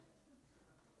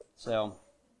So,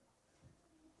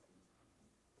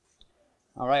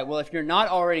 all right, well, if you're not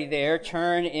already there,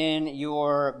 turn in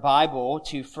your Bible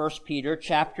to 1 Peter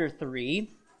chapter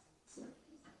 3.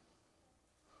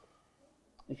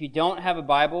 If you don't have a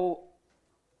Bible,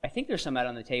 I think there's some out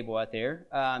on the table out there.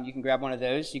 You can grab one of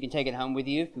those. You can take it home with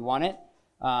you if you want it.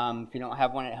 If you don't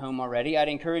have one at home already, I'd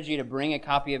encourage you to bring a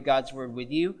copy of God's Word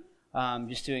with you,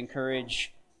 just to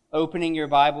encourage opening your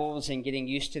Bibles and getting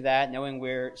used to that, knowing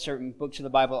where certain books of the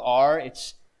Bible are.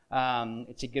 It's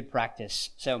a good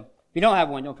practice. So if you don't have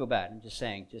one, don't feel bad. I'm just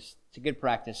saying, it's a good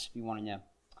practice if you want to know.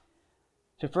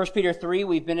 So 1 Peter 3,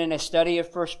 we've been in a study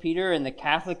of 1 Peter and the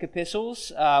Catholic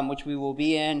epistles, which we will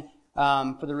be in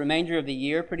for the remainder of the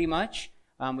year pretty much,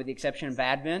 with the exception of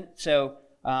Advent. So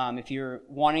if you're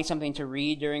wanting something to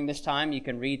read during this time, you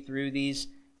can read through these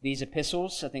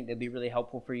epistles. I think they'll be really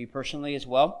helpful for you personally as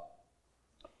well.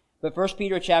 But 1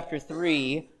 Peter chapter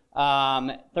 3,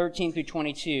 13 through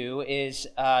 22 is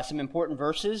some important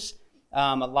verses.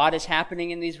 A lot is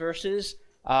happening in these verses,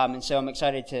 and so I'm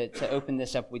excited to open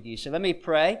this up with you. So let me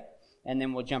pray, and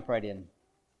then we'll jump right in.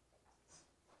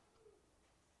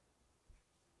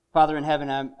 Father in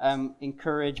heaven, I'm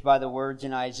encouraged by the words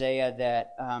in Isaiah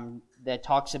that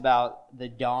talks about the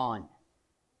dawn,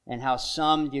 and how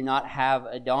some do not have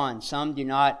a dawn. Some do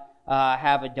not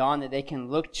have a dawn that they can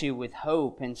look to with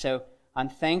hope. And so I'm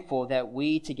thankful that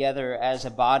we together as a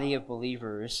body of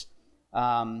believers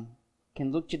can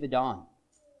look to the dawn,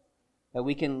 that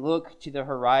we can look to the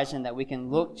horizon, that we can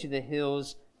look to the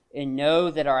hills and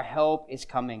know that our help is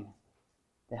coming,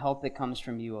 the help that comes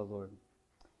from you, O Lord.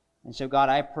 And so, God,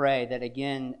 I pray that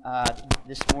again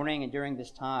this morning and during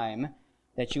this time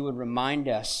that you would remind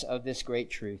us of this great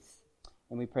truth.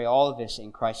 And we pray all of this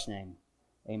in Christ's name.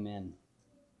 Amen.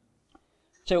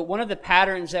 So one of the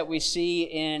patterns that we see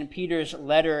in Peter's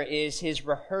letter is his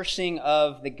rehearsing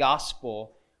of the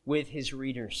gospel with his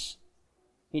readers.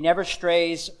 He never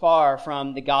strays far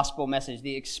from the gospel message,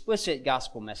 the explicit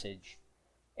gospel message.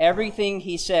 Everything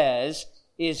he says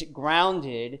is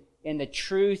grounded in the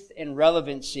truth and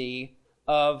relevancy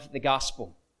of the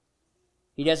gospel.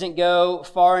 He doesn't go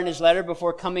far in his letter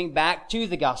before coming back to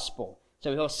the gospel.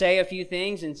 So he'll say a few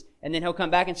things and then he'll come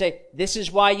back and say, this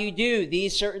is why you do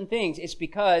these certain things. It's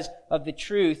because of the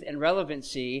truth and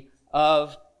relevancy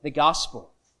of the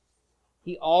gospel.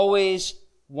 He always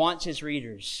wants his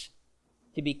readers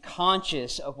to be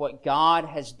conscious of what God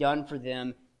has done for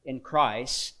them in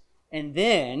Christ, and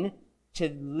then to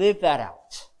live that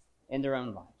out in their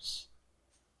own lives.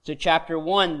 So chapter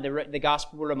 1, the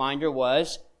gospel reminder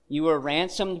was, you were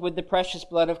ransomed with the precious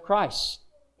blood of Christ.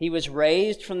 He was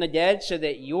raised from the dead so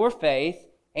that your faith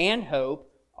and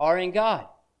hope are in God.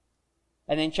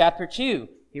 And then chapter 2,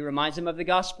 he reminds them of the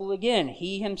gospel again.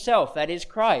 He himself, that is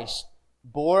Christ,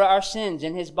 bore our sins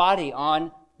in his body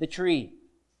on the tree,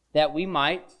 that we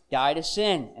might die to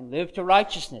sin and live to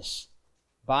righteousness.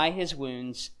 By his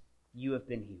wounds you have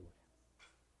been healed.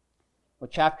 Well,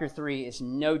 chapter 3 is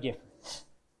no different.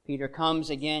 Peter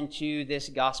comes again to this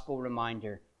gospel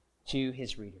reminder to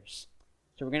his readers.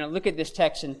 So we're going to look at this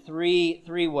text in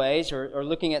three ways, or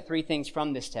looking at three things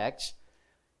from this text,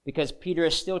 because Peter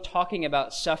is still talking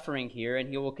about suffering here, and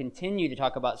he will continue to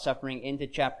talk about suffering into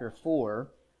chapter 4.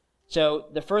 So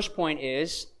the first point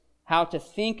is how to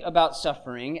think about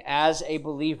suffering as a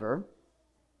believer.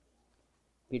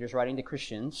 Peter's writing to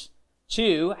Christians.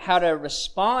 2, how to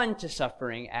respond to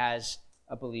suffering as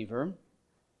a believer.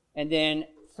 And then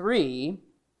 3,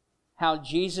 how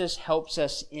Jesus helps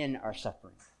us in our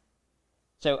suffering.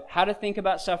 So how to think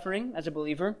about suffering as a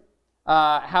believer,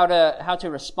 how to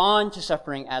respond to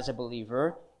suffering as a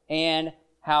believer, and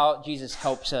how Jesus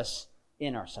helps us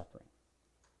in our suffering.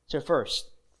 So first,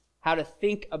 how to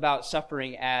think about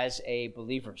suffering as a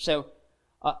believer. So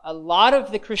a lot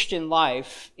of the Christian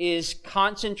life is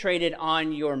concentrated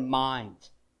on your mind,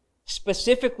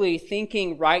 specifically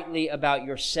thinking rightly about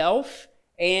yourself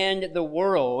and the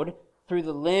world through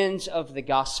the lens of the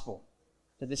gospel.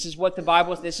 So this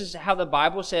is how the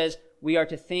Bible says we are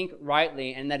to think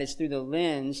rightly, and that is through the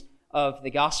lens of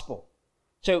the gospel.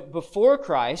 So before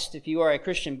Christ, if you are a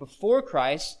Christian, before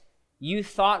Christ, you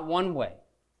thought one way.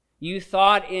 You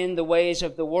thought in the ways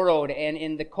of the world and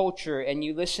in the culture, and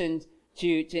you listened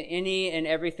to any and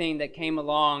everything that came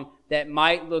along that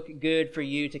might look good for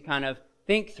you to kind of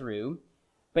think through.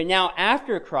 But now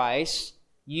after Christ,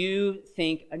 you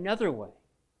think another way.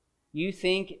 You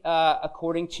think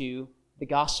according to the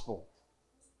gospel.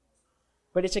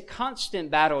 But it's a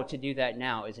constant battle to do that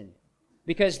now, isn't it?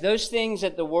 Because those things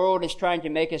that the world is trying to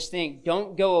make us think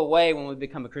don't go away when we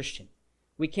become a Christian.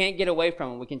 We can't get away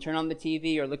from them. We can turn on the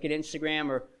TV or look at Instagram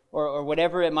or or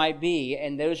whatever it might be,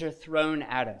 and those are thrown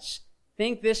at us.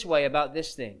 Think this way about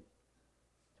this thing.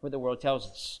 That's what the world tells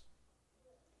us.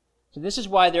 So this is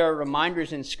why there are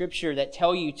reminders in Scripture that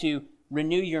tell you to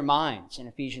renew your minds in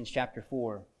Ephesians chapter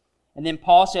 4. And then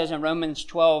Paul says in Romans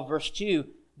 12, verse 2,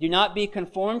 do not be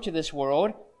conformed to this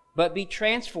world, but be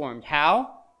transformed.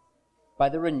 How? By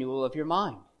the renewal of your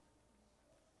mind.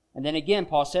 And then again,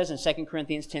 Paul says in 2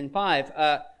 Corinthians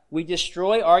 10:5, we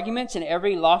destroy arguments and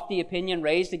every lofty opinion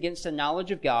raised against the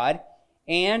knowledge of God,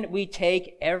 and we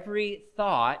take every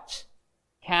thought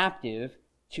captive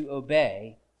to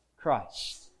obey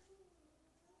Christ.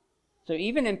 So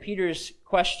even in Peter's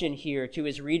question here to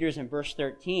his readers in verse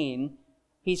 13,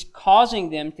 he's causing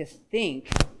them to think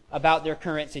about their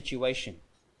current situation.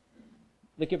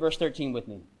 Look at verse 13 with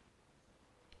me.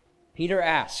 Peter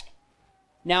asked,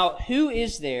 now who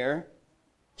is there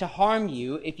to harm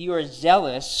you if you are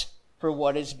zealous for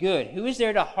what is good? Who is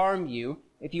there to harm you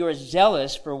if you are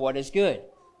zealous for what is good?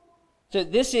 So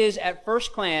this is at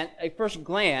first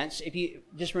glance, if you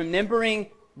just remembering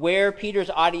where Peter's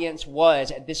audience was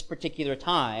at this particular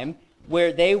time,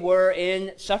 where they were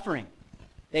in suffering.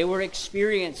 They were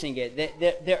experiencing it,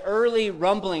 the early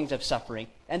rumblings of suffering.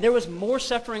 And there was more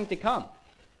suffering to come.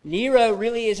 Nero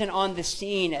really isn't on the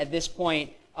scene at this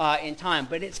point in time,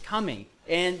 but it's coming.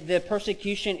 And the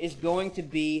persecution is going to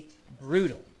be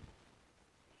brutal.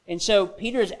 And so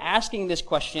Peter is asking this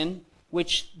question,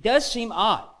 which does seem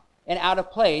odd and out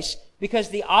of place, because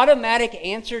the automatic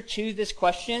answer to this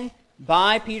question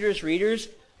by Peter's readers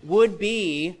would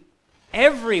be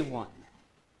everyone.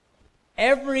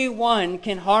 Everyone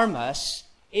can harm us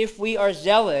if we are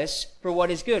zealous for what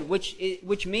is good,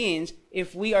 which means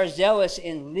if we are zealous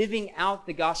in living out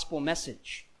the gospel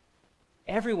message.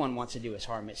 Everyone wants to do us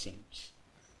harm, it seems.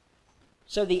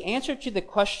 So the answer to the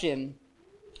question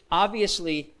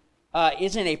obviously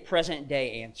isn't a present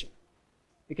day answer.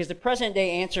 Because the present day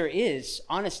answer is,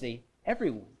 honestly,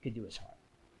 everyone could do us harm.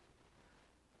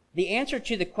 The answer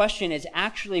to the question is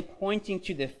actually pointing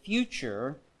to the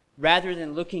future rather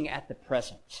than looking at the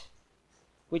present,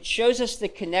 which shows us the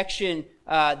connection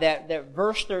that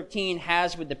verse 13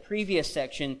 has with the previous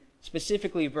section,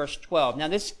 specifically verse 12. Now,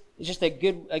 this is just a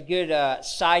good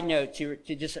side note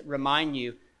to just remind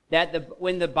you that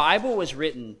when the Bible was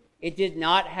written, it did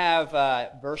not have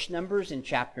verse numbers and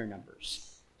chapter numbers.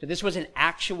 So this was an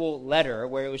actual letter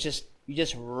where it was you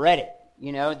just read it.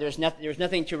 You know, there's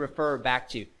nothing to refer back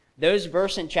to. Those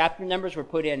verse and chapter numbers were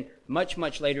put in much,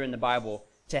 much later in the Bible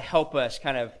to help us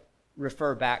kind of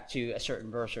refer back to a certain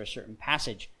verse or a certain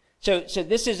passage. So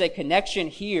this is a connection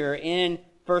here in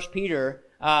 1 Peter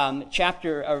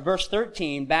verse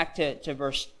 13 back to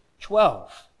verse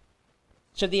 12.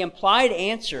 So the implied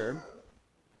answer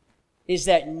is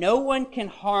that no one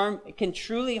can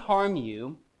truly harm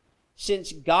you,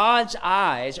 since God's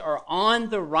eyes are on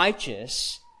the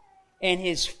righteous and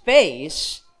his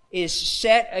face is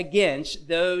set against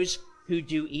those who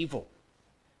do evil.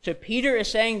 So Peter is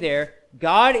saying there,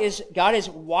 God is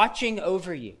watching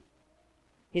over you.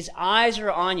 His eyes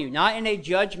are on you, not in a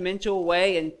judgmental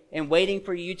way and waiting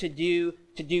for you to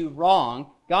do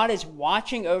wrong. God is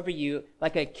watching over you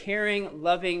like a caring,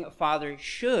 loving father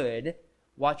should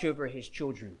watch over his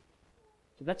children.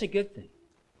 So that's a good thing.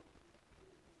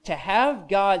 To have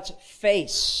God's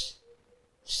face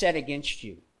set against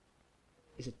you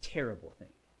is a terrible thing.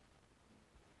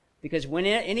 Because when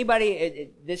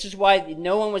this is why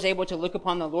no one was able to look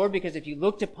upon the Lord, because if you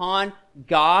looked upon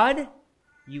God,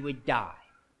 you would die.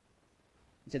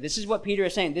 So this is what Peter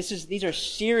is saying. These are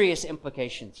serious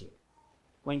implications here.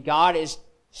 When God is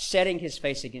setting his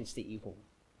face against the evil.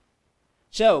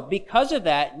 So, because of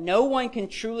that, no one can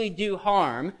truly do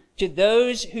harm to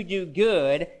those who do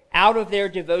good out of their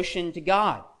devotion to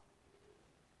God.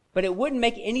 But it wouldn't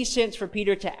make any sense for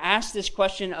Peter to ask this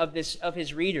question of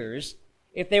his readers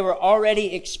if they were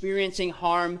already experiencing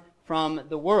harm from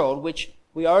the world, which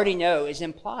we already know is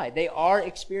implied. They are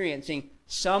experiencing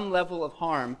some level of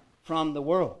harm from the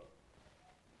world.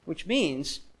 Which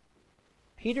means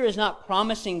Peter is not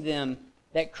promising them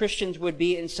that Christians would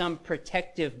be in some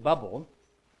protective bubble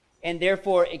and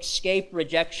therefore escape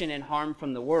rejection and harm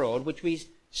from the world, which we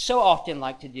so often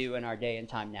like to do in our day and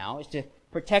time now, is to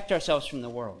protect ourselves from the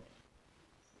world.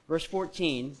 Verse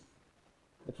 14,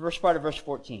 the first part of verse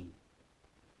 14.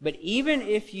 But even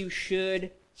if you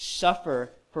should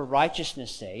suffer for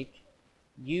righteousness' sake,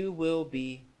 you will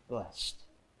be blessed.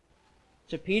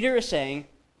 So Peter is saying,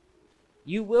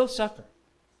 you will suffer.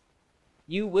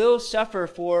 You will suffer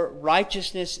for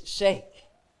righteousness' sake.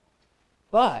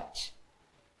 But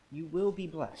you will be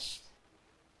blessed.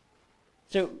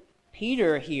 So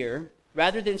Peter here,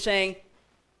 rather than saying,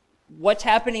 what's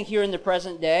happening here in the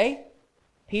present day?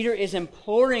 Peter is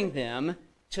imploring them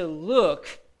to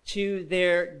look to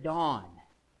their dawn,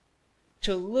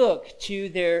 to look to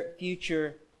their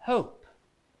future hope.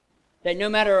 That no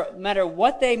matter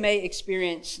what they may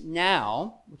experience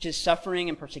now, which is suffering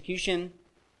and persecution,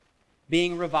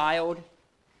 being reviled,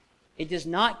 it does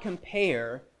not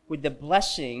compare with the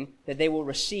blessing that they will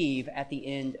receive at the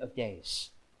end of days.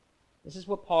 This is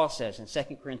what Paul says in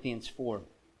 2 Corinthians 4.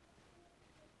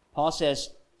 Paul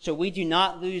says, "So we do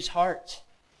not lose heart.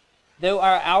 Though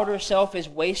our outer self is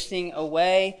wasting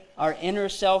away, our inner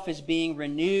self is being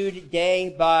renewed day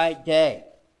by day.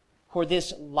 For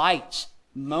this light,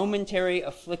 momentary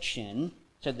affliction,"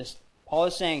 so Paul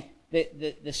is saying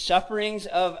that the sufferings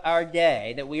of our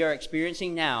day that we are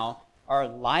experiencing now are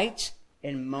light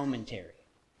and momentary.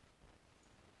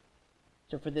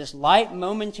 So for this light,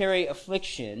 momentary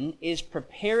affliction is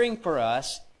preparing for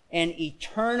us an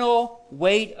eternal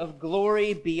weight of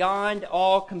glory beyond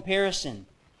all comparison,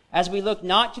 as we look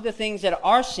not to the things that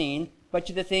are seen, but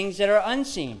to the things that are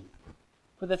unseen.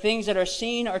 For the things that are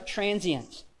seen are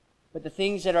transient, but the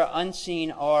things that are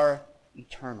unseen are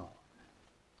eternal.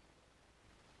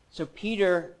 So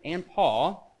Peter and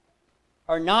Paul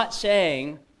are not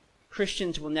saying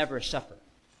Christians will never suffer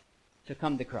to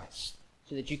come to Christ,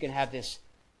 so that you can have this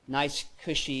nice,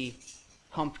 cushy,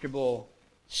 comfortable,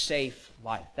 safe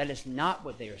life. That is not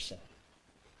what they are saying.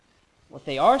 What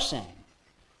they are saying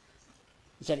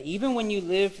is that even when you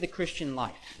live the Christian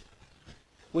life,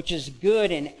 which is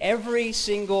good in every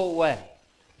single way,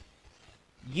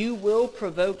 you will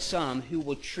provoke some who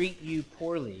will treat you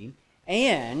poorly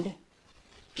and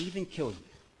even kill you.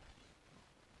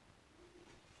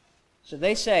 So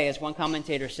they say, as one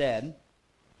commentator said,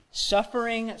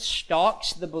 suffering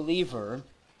stalks the believer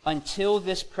until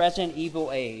this present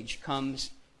evil age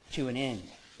comes to an end.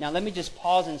 Now let me just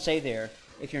pause and say there,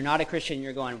 if you're not a Christian,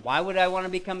 you're going, why would I want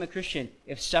to become a Christian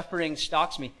if suffering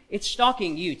stalks me? It's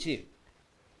stalking you too.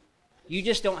 You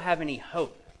just don't have any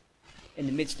hope in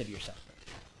the midst of your suffering.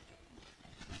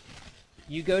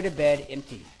 You go to bed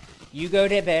empty. You go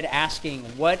to bed asking,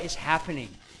 what is happening?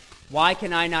 Why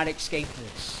can I not escape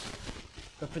this?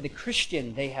 But for the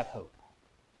Christian, they have hope.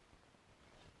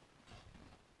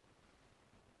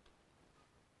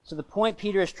 So the point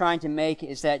Peter is trying to make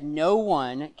is that no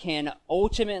one can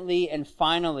ultimately and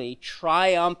finally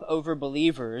triumph over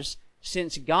believers,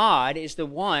 since God is the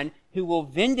one who will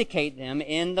vindicate them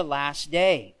in the last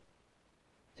day.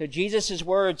 So Jesus'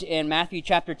 words in Matthew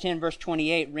chapter 10, verse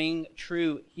 28 ring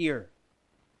true here.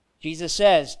 Jesus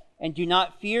says, "And do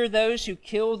not fear those who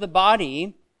kill the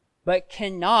body, but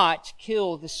cannot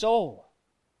kill the soul.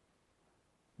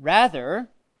 Rather,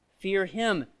 fear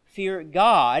him, fear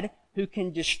God, who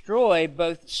can destroy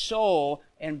both soul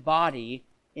and body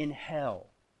in hell."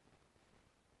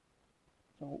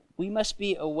 So we must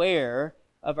be aware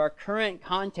of our current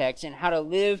context and how to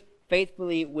live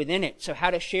faithfully within it. So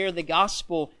how to share the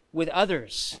gospel with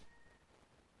others.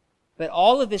 But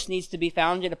all of this needs to be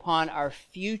founded upon our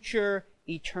future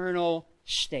eternal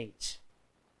state.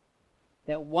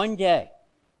 That one day,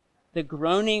 the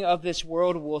groaning of this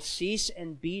world will cease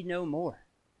and be no more.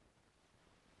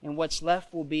 And what's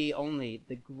left will be only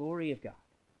the glory of God.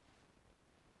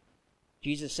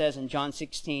 Jesus says in John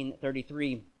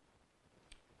 16:33,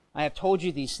 "I have told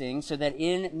you these things so that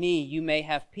in me you may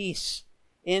have peace.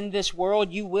 In this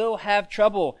world you will have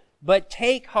trouble, but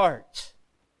take heart.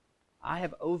 I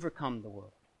have overcome the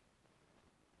world."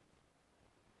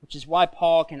 Which is why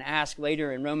Paul can ask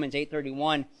later in Romans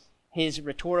 8:31 his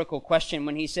rhetorical question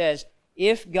when he says,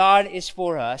 "If God is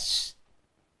for us,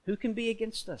 who can be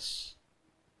against us?"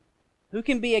 Who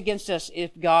can be against us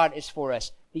if God is for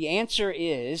us? The answer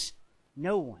is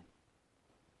no one.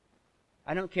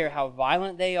 I don't care how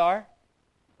violent they are,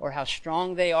 or how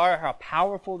strong they are, or how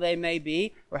powerful they may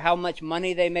be, or how much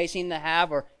money they may seem to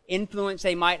have, or influence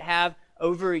they might have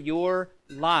over your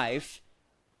life.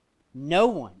 No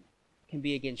one can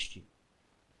be against you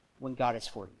when God is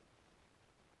for you.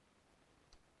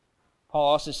 Paul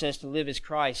also says to live is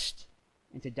Christ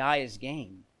and to die is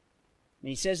gain. And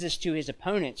he says this to his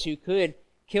opponents who could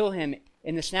kill him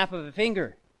in the snap of a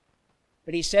finger.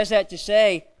 But he says that to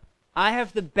say, I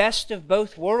have the best of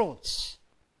both worlds.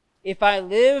 If I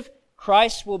live,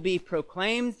 Christ will be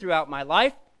proclaimed throughout my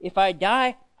life. If I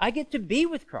die, I get to be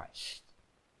with Christ.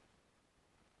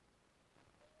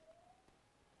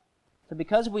 So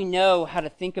because we know how to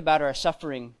think about our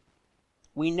suffering,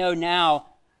 we know now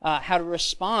how to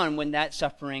respond when that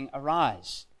suffering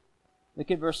arises. Look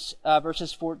at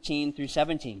verses 14 through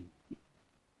 17.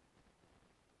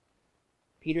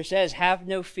 Peter says, "Have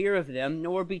no fear of them,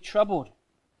 nor be troubled.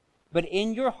 but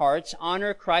in your hearts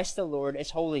honor Christ the Lord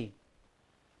as holy,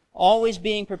 always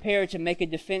being prepared to make a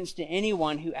defense to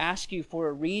anyone who asks you for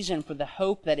a reason for the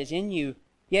hope that is in you,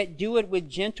 yet do it with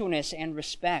gentleness and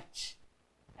respect,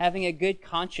 having a good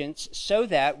conscience, so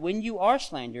that when you are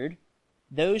slandered,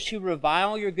 those who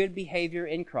revile your good behavior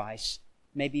in Christ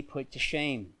may be put to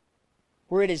shame.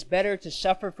 For it is better to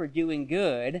suffer for doing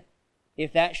good,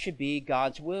 if that should be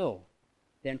God's will,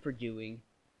 than for doing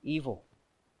evil.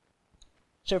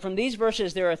 So from these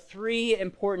verses, there are three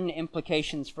important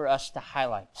implications for us to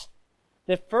highlight.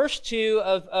 The first two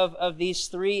of these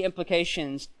three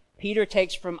implications, Peter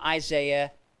takes from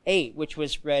Isaiah 8, which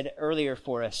was read earlier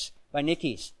for us by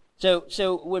Nikki's.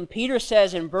 So when Peter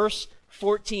says in verse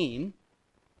 14,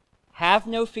 have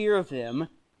no fear of them,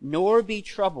 nor be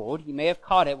troubled, you may have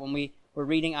caught it when we were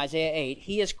reading Isaiah 8,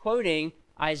 he is quoting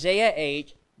Isaiah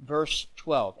 8, verse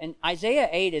 12. And Isaiah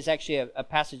 8 is actually a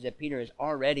passage that Peter has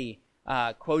already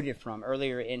quoted from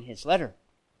earlier in his letter.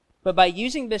 But by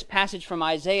using this passage from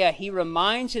Isaiah, he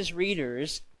reminds his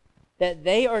readers that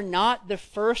they are not the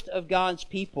first of God's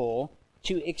people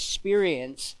to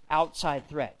experience outside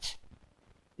threat.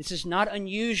 This is not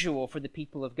unusual for the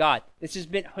people of God. This has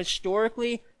been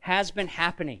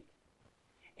happening.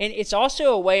 And it's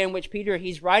also a way in which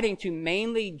he's writing to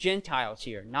mainly Gentiles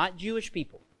here, not Jewish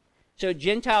people. So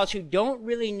Gentiles who don't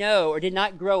really know or did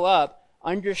not grow up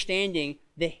understanding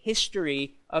the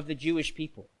history of the Jewish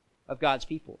people, of God's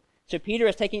people. So Peter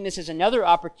is taking this as another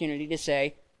opportunity to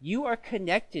say, you are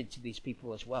connected to these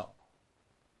people as well.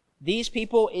 These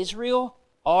people, Israel,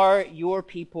 are your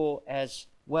people as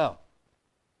well.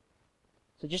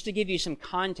 So just to give you some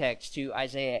context to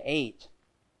Isaiah 8,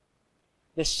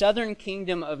 the southern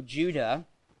kingdom of Judah,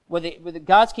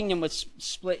 God's kingdom was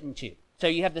split in two. So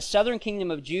you have the southern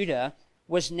kingdom of Judah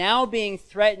was now being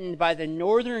threatened by the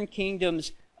northern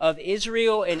kingdoms of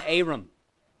Israel and Aram.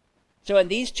 So and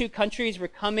these two countries were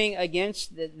coming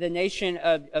against the nation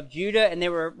of Judah, and they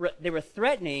were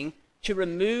threatening to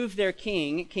remove their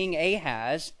king, King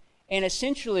Ahaz, and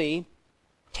essentially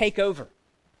take over,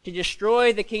 to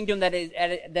destroy the kingdom that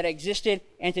existed,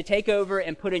 and to take over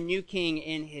and put a new king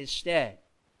in his stead.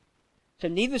 So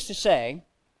needless to say,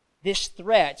 this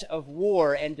threat of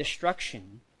war and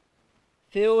destruction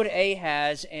filled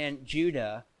Ahaz and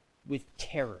Judah with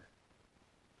terror.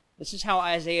 This is how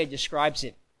Isaiah describes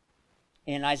it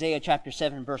in Isaiah chapter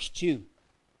 7, verse 2.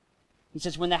 He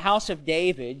says, when the house of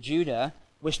David, Judah,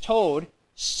 was told,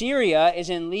 Syria is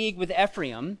in league with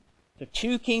Ephraim, the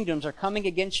two kingdoms are coming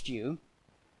against you,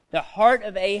 the heart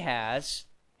of Ahaz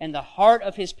and the heart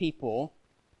of his people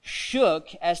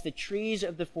shook as the trees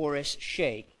of the forest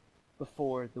shake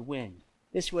before the wind.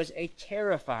 This was a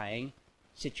terrifying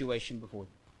situation before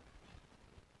them.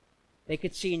 They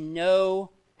could see no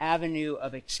avenue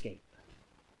of escape.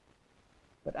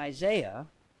 But Isaiah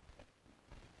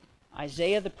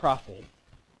the prophet,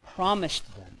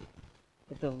 promised them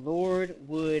that the Lord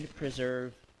would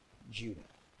preserve Judah.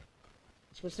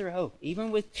 This was their hope.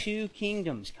 Even with two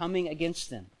kingdoms coming against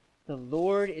them, the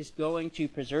Lord is going to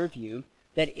preserve you,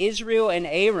 that Israel and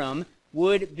Aram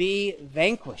would be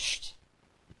vanquished.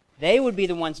 They would be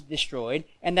the ones destroyed,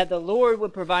 and that the Lord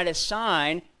would provide a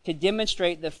sign to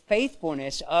demonstrate the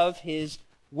faithfulness of his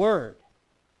word.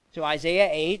 So Isaiah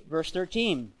 8, verse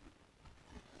 13.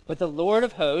 But the Lord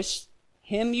of hosts,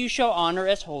 him you shall honor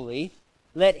as holy.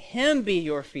 Let him be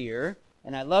your fear,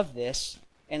 and I love this,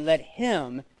 and let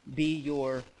him be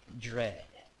your dread.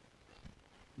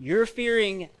 You're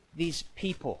fearing these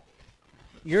people.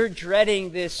 You're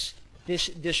dreading this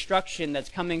destruction that's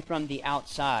coming from the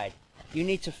outside. You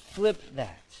need to flip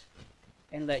that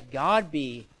and let God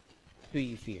be who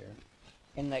you fear,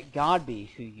 and let God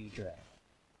be who you dread.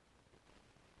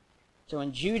 So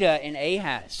in Judah and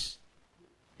Ahaz,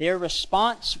 their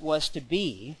response was to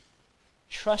be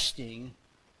trusting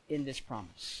in this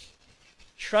promise.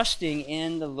 Trusting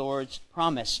in the Lord's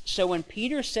promise. So when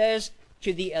Peter says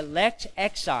to the elect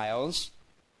exiles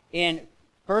in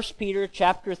 1 Peter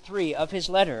chapter 3 of his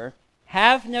letter,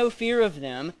 have no fear of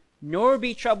them, nor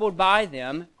be troubled by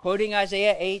them, quoting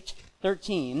Isaiah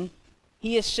 8:13,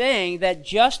 he is saying that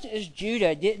just as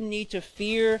Judah didn't need to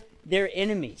fear their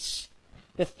enemies,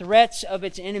 the threats of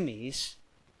its enemies,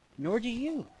 nor do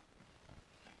you.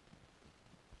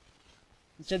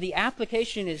 And so the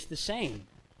application is the same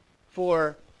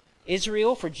for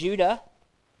Israel, for Judah,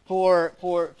 for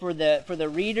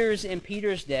the readers in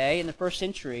Peter's day in the first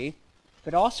century,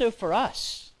 but also for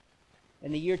us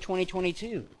in the year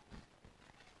 2022.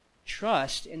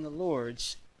 Trust in the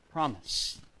Lord's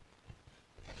promise.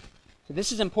 So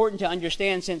this is important to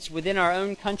understand, since within our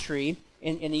own country,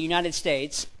 in the United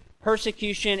States,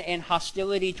 persecution and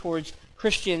hostility towards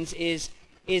Christians is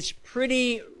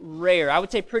pretty rare. I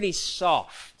would say pretty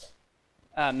soft,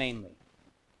 mainly.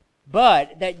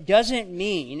 But that doesn't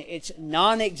mean it's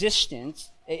non-existent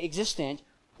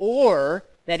or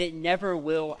that it never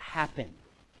will happen.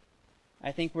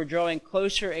 I think we're drawing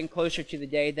closer and closer to the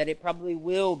day that it probably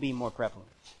will be more prevalent.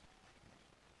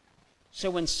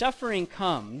 So when suffering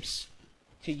comes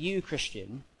to you,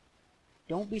 Christian,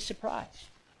 don't be surprised.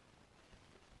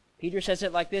 Peter says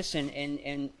it like this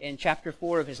in chapter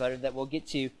 4 of his letter that we'll get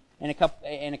to in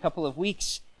a couple of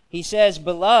weeks. He says,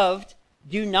 "Beloved,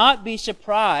 do not be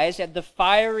surprised at the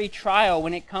fiery trial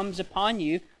when it comes upon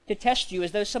you to test you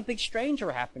as though something strange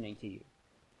were happening to you.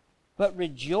 But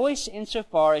rejoice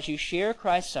insofar as you share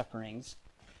Christ's sufferings,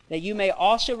 that you may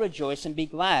also rejoice and be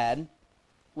glad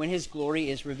when his glory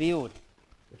is revealed.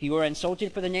 If you are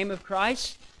insulted for the name of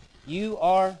Christ, you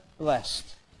are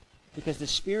blessed, because the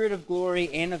Spirit of glory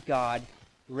and of God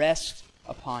rests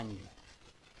upon you."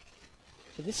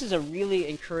 So this is a really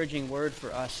encouraging word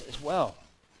for us as well,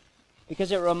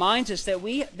 because it reminds us that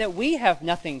we have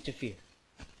nothing to fear,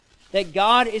 that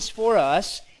God is for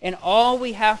us, and all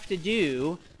we have to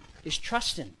do is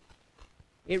trust him.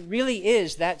 It really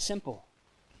is that simple.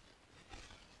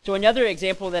 So another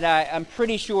example that I'm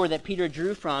pretty sure that Peter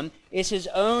drew from is his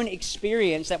own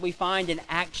experience that we find in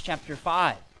Acts chapter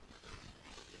 5.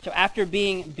 So after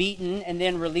being beaten and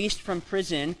then released from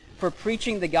prison for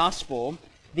preaching the gospel,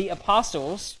 the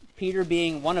apostles, Peter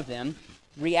being one of them,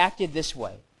 reacted this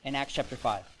way in Acts chapter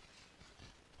 5.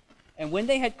 "And when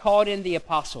they had called in the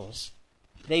apostles,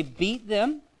 they beat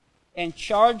them and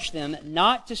charged them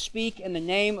not to speak in the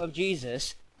name of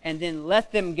Jesus, and then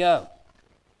let them go.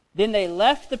 Then they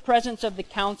left the presence of the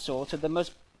council to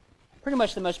pretty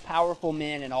much the most powerful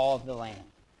men in all of the land.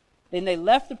 Then they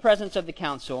left the presence of the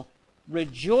council,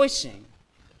 rejoicing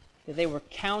that they were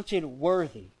counted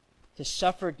worthy to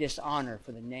suffer dishonor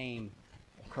for the name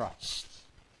of Christ."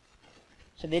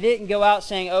 So they didn't go out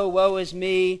saying, "Oh, woe is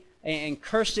me," and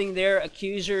cursing their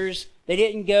accusers. They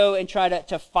didn't go and try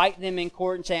to fight them in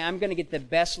court and say, "I'm going to get the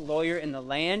best lawyer in the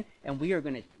land, and we are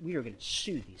going to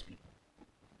sue these people."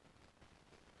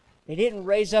 They didn't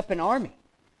raise up an army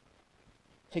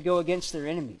to go against their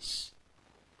enemies.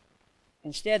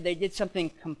 Instead, they did something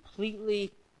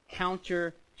completely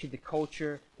counter to the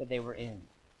culture that they were in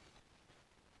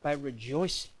by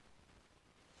rejoicing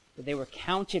that they were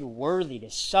counted worthy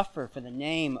to suffer for the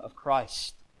name of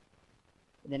Christ.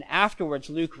 And then afterwards,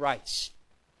 Luke writes,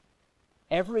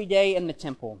 "Every day in the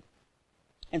temple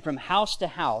and from house to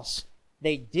house,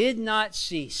 they did not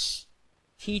cease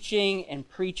teaching and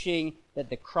preaching that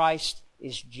the Christ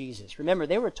is Jesus." Remember,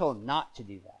 they were told not to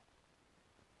do that.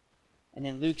 And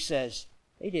then Luke says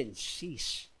they didn't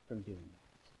cease from doing that.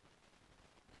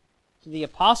 So the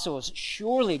apostles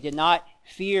surely did not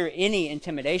fear any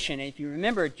intimidation. And if you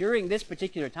remember, during this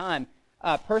particular time,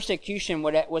 persecution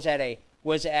was at a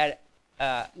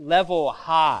level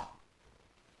high.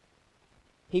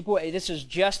 This was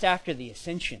just after the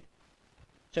ascension.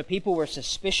 So people were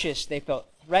suspicious, they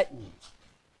felt threatened.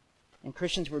 And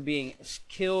Christians were being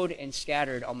killed and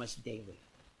scattered almost daily.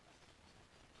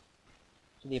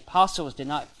 So the apostles did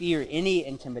not fear any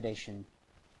intimidation,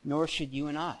 nor should you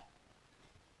and I.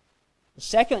 The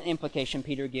second implication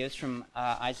Peter gives from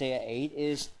Isaiah 8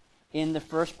 is in the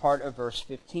first part of verse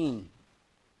 15.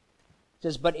 It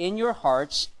says, "But in your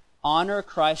hearts honor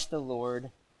Christ the Lord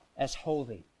as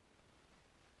holy."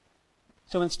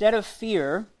 So instead of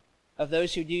fear of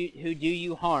those who do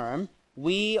you harm,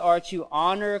 we are to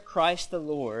honor Christ the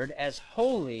Lord as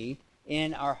holy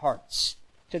in our hearts.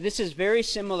 So this is very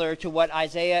similar to what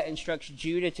Isaiah instructs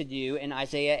Judah to do in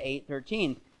Isaiah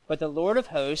 8:13. "But the Lord of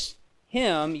hosts,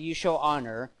 him you shall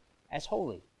honor as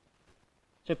holy."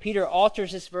 So Peter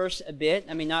alters this verse a bit.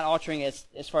 I mean, not altering as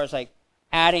far as like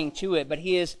adding to it, but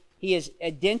he is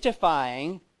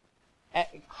identifying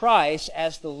Christ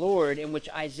as the Lord, in which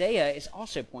Isaiah is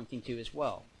also pointing to as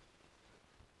well.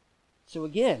 So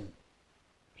again,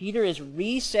 Peter is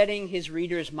resetting his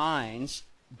readers' minds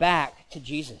back to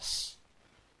Jesus,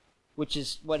 which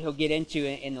is what he'll get into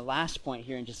in the last point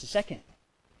here in just a second.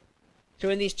 So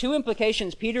in these two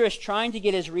implications, Peter is trying to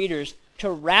get his readers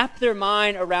to wrap their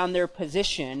mind around their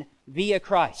position via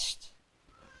Christ.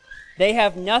 They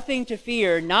have nothing to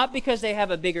fear, not because they have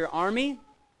a bigger army,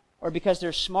 or because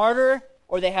they're smarter,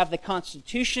 or they have the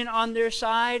Constitution on their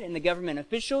side and the government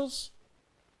officials.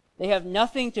 They have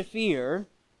nothing to fear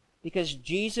because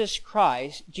Jesus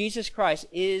Christ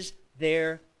is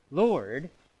their Lord,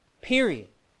 period.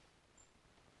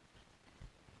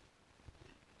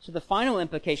 So the final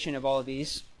implication of all of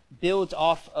these builds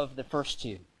off of the first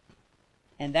two.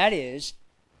 And that is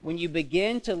when you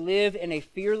begin to live in a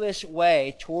fearless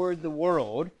way toward the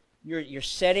world, you're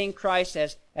setting Christ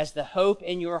as the hope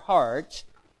in your heart,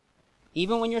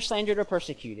 even when you're slandered or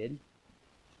persecuted,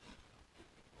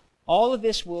 all of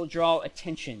this will draw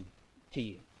attention to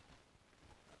you.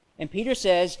 And Peter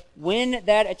says, when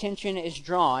that attention is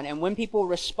drawn and when people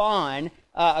respond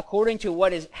according to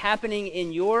what is happening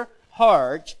in your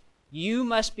heart, you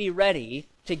must be ready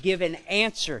to give an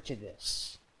answer to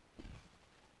this.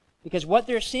 Because what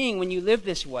they're seeing when you live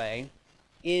this way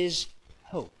is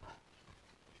hope.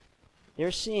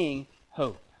 They're seeing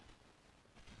hope.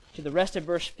 So the rest of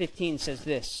verse 15 says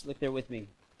this. Look there with me.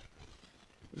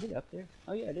 Is it up there?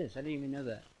 Oh yeah, it is. I didn't even know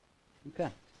that. Okay.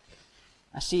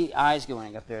 I see eyes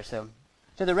going up there. So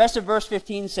the rest of verse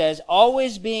 15 says,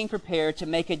 always being prepared to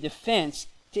make a defense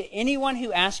to anyone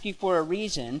who asks you for a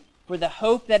reason for the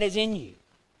hope that is in you,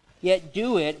 yet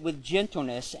do it with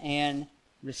gentleness and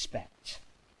respect.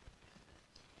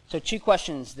 So 2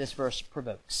 questions this verse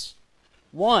provokes.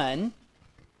 One,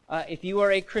 if you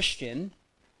are a Christian,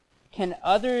 can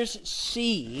others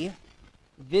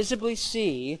visibly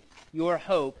see your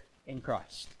hope in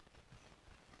Christ?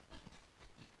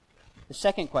 The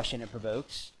second question it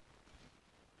provokes,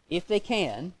 if they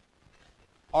can,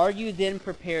 are you then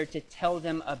prepared to tell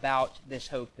them about this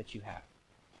hope that you have?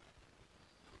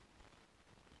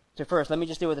 So first, let me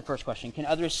just deal with the first question. Can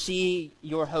others see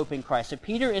your hope in Christ? So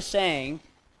Peter is saying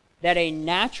that a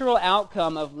natural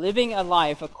outcome of living a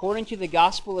life according to the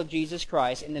gospel of Jesus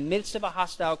Christ in the midst of a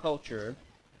hostile culture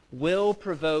will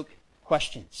provoke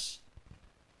questions.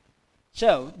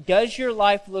 So, does your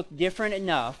life look different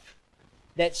enough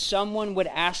that someone would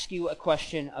ask you a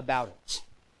question about it?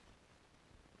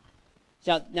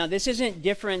 Now this isn't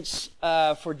difference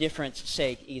for difference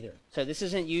sake either. So this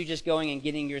isn't you just going and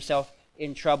getting yourself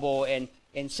in trouble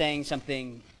and saying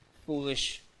something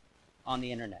foolish on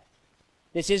the internet.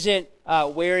 This isn't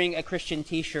wearing a Christian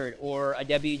t-shirt or a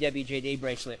WWJD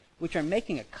bracelet, which are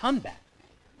making a comeback.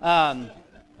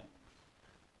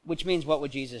 Which means, what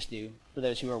would Jesus do for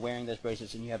those who are wearing those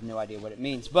bracelets and you have no idea what it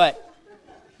means? But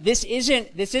this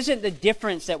isn't the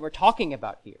difference that we're talking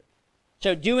about here.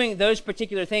 So doing those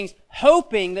particular things,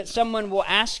 hoping that someone will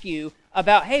ask you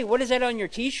about, hey, what is that on your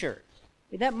t-shirt?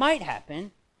 That might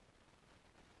happen.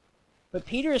 But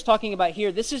Peter is talking about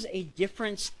here, this is a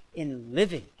difference in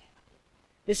living.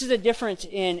 This is a difference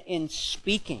in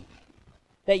speaking.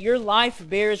 That your life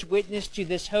bears witness to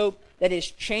this hope that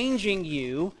is changing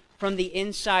you from the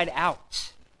inside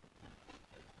out.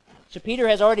 So Peter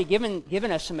has already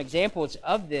given us some examples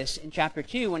of this in chapter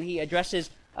 2 when he addresses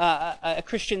a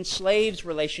Christian slave's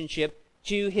relationship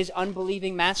to his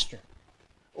unbelieving master,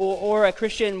 or a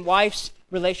Christian wife's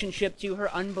relationship to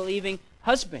her unbelieving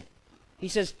husband. He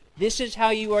says, this is how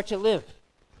you are to live.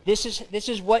 This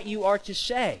is what you are to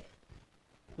say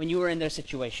when you are in those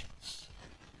situations.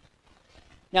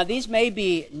 Now, these may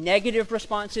be negative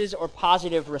responses or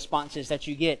positive responses that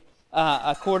you get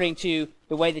according to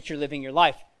the way that you're living your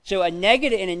life. So in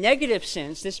a negative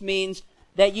sense, this means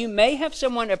that you may have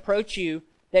someone approach you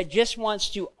that just wants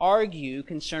to argue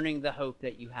concerning the hope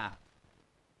that you have.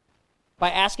 By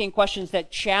asking questions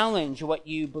that challenge what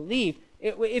you believe.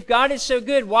 If God is so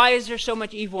good, why is there so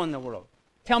much evil in the world?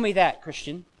 Tell me that,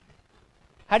 Christian.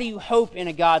 How do you hope in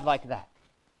a God like that?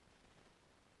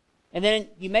 And then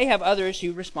you may have others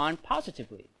who respond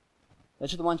positively.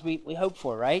 Those are the ones we hope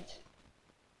for, right?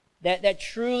 That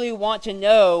truly want to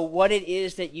know what it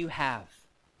is that you have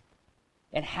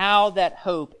and how that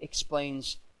hope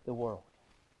explains the world.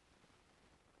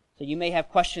 So you may have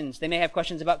questions. They may have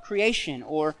questions about creation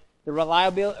or the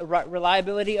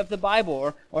reliability of the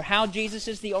Bible or how Jesus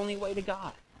is the only way to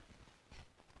God.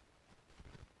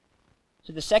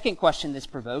 So the second question this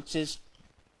provokes is,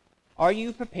 are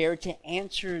you prepared to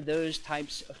answer those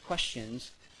types of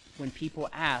questions when people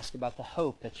ask about the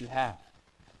hope that you have?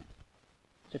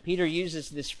 So Peter uses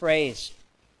this phrase,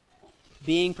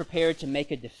 being prepared to make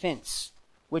a defense,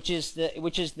 which is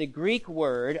the Greek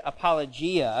word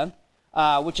apologia,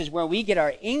 which is where we get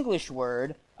our English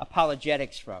word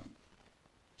apologetics from.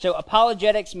 So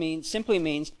apologetics simply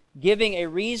means giving a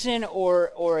reason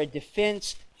or a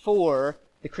defense for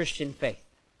the Christian faith.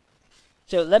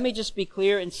 So let me just be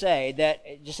clear and say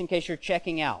that, just in case you're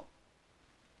checking out,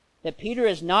 that Peter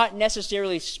is not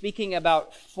necessarily speaking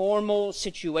about formal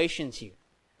situations here.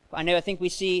 I think we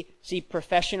see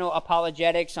professional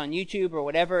apologetics on YouTube or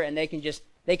whatever, and they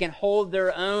can hold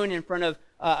their own in front of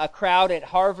a crowd at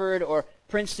Harvard or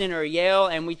Princeton or Yale,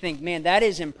 and we think, man, that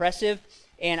is impressive,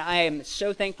 and I am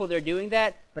so thankful they're doing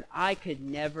that, but I could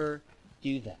never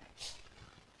do that.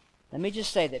 Let me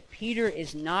just say that Peter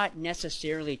is not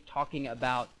necessarily talking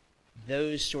about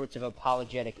those sorts of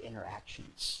apologetic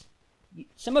interactions.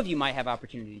 Some of you might have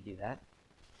opportunity to do that.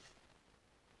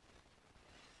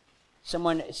 Some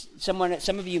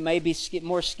of you may be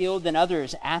more skilled than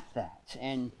others at that,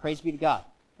 and praise be to God.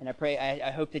 And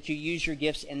I hope that you use your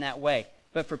gifts in that way.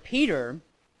 But for Peter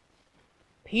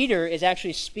is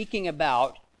actually speaking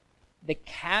about the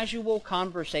casual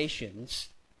conversations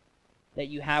that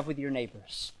you have with your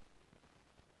neighbors,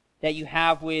 that you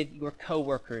have with your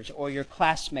coworkers or your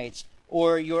classmates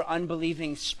or your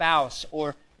unbelieving spouse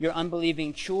or your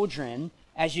unbelieving children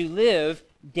as you live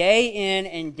day in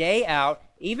and day out,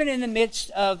 even in the midst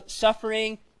of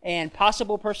suffering and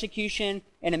possible persecution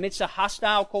and amidst a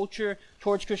hostile culture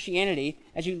towards Christianity,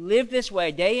 as you live this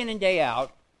way day in and day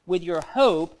out with your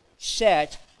hope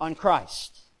set on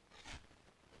Christ.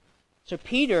 So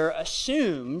Peter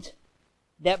assumed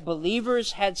that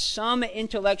believers had some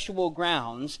intellectual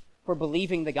grounds for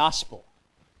believing the gospel.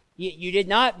 You did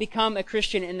not become a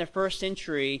Christian in the first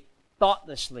century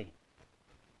thoughtlessly.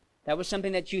 That was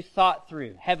something that you thought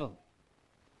through heavily,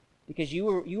 because you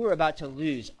were about to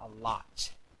lose a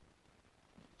lot.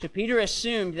 So Peter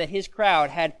assumed that his crowd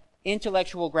had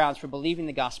intellectual grounds for believing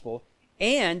the gospel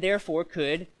and therefore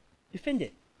could defend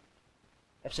it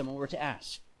if someone were to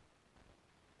ask.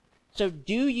 So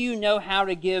do you know how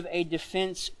to give a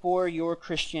defense for your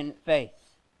Christian faith?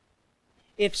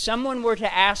 If someone were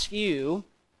to ask you,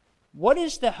 what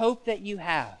is the hope that you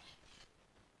have?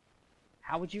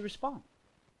 How would you respond?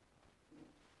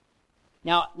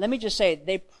 Now, let me just say,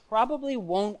 they probably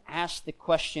won't ask the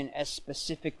question as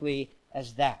specifically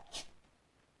as that.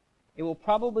 It will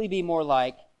probably be more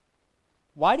like,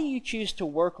 why do you choose to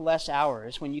work less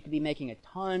hours when you could be making a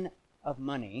ton of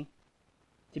money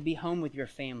to be home with your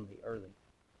family early?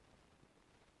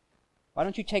 Why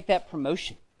don't you take that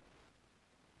promotion?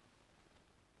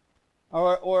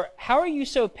 Or how are you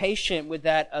so patient with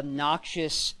that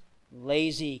obnoxious,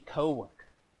 lazy coworker?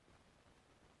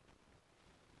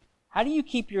 How do you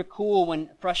keep your cool when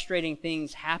frustrating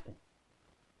things happen?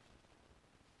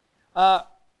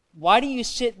 Why do you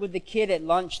sit with the kid at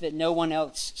lunch that no one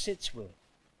else sits with?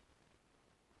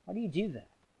 Why do you do that?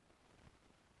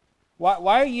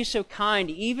 Why are you so kind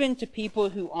even to people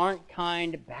who aren't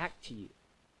kind back to you?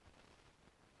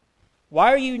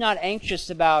 Why are you not anxious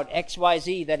about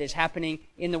XYZ that is happening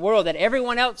in the world that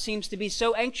everyone else seems to be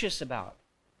so anxious about?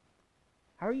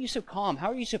 How are you so calm? How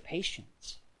are you so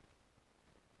patient?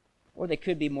 Or they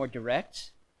could be more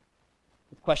direct,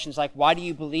 with questions like, why do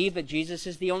you believe that Jesus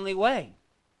is the only way?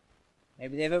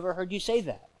 Maybe they've overheard you say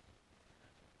that.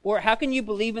 Or how can you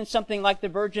believe in something like the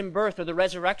virgin birth or the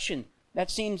resurrection?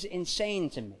 That seems insane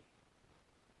to me.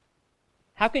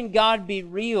 How can God be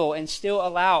real and still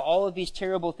allow all of these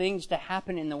terrible things to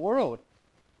happen in the world?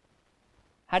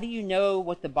 How do you know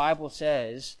what the Bible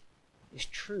says is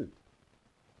true?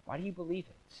 Why do you believe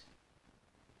it?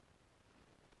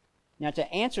 Now,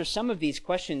 to answer some of these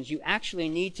questions, you actually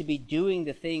need to be doing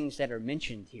the things that are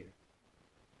mentioned here.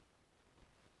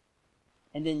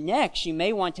 And then next, you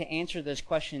may want to answer those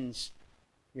questions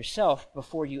yourself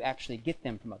before you actually get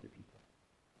them from other people.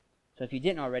 So if you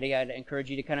didn't already, I'd encourage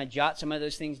you to kind of jot some of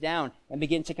those things down and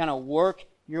begin to kind of work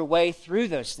your way through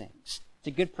those things. It's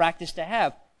a good practice to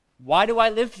have. Why do I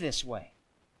live this way?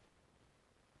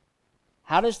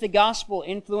 How does the gospel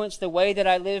influence the way that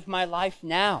I live my life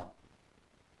now?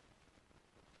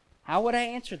 How would I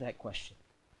answer that question?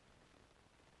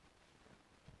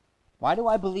 Why do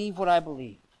I believe what I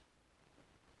believe?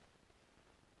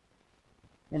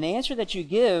 And the answer that you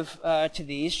give to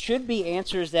these should be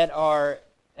answers that are,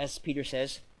 as Peter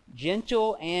says,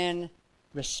 gentle and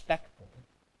respectful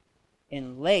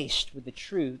and laced with the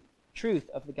truth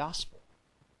of the gospel,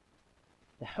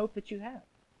 the hope that you have.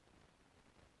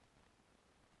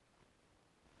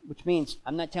 Which means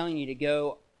I'm not telling you to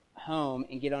go home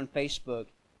and get on Facebook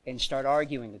and start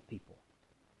arguing with people.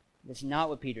 That's not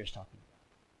what Peter's talking about.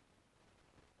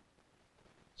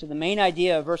 So the main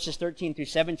idea of verses 13 through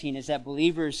 17 is that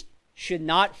believers should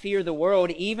not fear the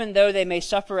world, even though they may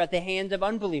suffer at the hands of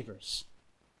unbelievers.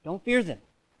 Don't fear them.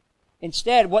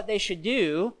 Instead, what they should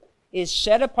do is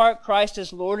set apart Christ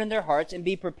as Lord in their hearts and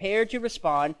be prepared to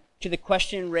respond to the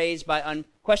questions raised by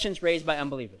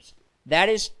unbelievers. That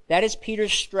is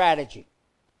Peter's strategy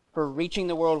for reaching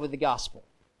the world with the gospel.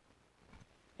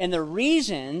 And the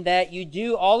reason that you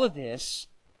do all of this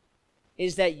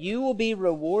is that you will be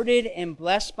rewarded and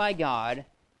blessed by God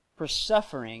for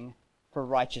suffering for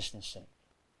righteousness' sake.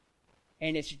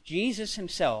 And it's Jesus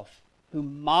himself who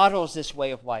models this way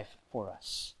of life for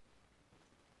us.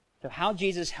 So how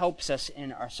Jesus helps us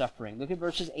in our suffering. Look at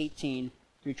verses 18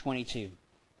 through 22.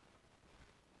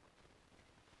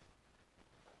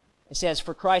 It says,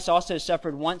 "For Christ also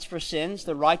suffered once for sins,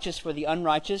 the righteous for the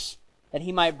unrighteous, that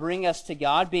he might bring us to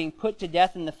God, being put to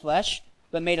death in the flesh,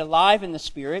 but made alive in the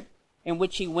Spirit, in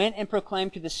which he went and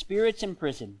proclaimed to the spirits in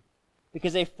prison,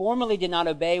 because they formerly did not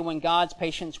obey when God's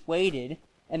patience waited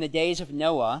in the days of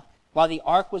Noah, while the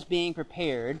ark was being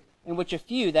prepared, in which a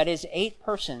few, that is 8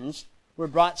 persons, were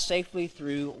brought safely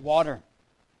through water.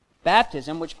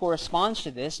 Baptism, which corresponds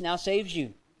to this, now saves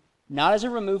you, not as a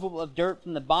removal of dirt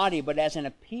from the body, but as an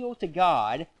appeal to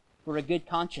God for a good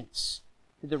conscience,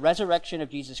 through the resurrection of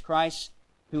Jesus Christ,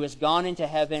 who has gone into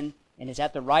heaven and is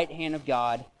at the right hand of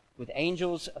God, with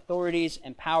angels, authorities,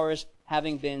 and powers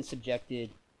having been subjected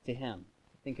to him."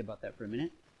 Think about that for a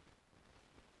minute.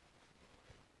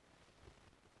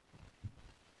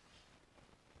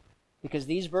 Because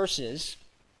these verses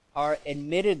are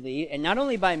admittedly, and not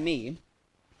only by me,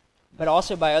 but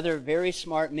also by other very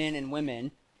smart men and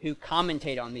women who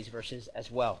commentate on these verses as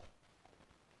well.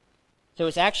 So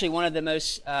it's actually one of the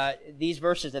most, these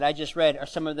verses that I just read are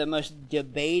some of the most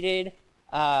debated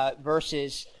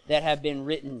verses that have been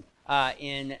written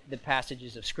in the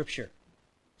passages of Scripture.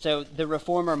 So the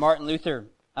reformer Martin Luther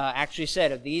actually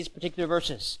said of these particular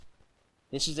verses,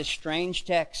 "This is a strange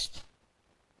text,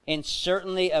 and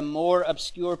certainly a more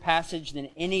obscure passage than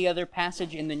any other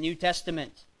passage in the New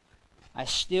Testament. I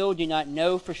still do not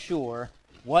know for sure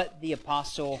what the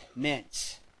apostle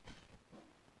meant."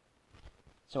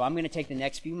 So I'm going to take the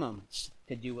next few moments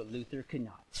to do what Luther could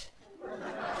not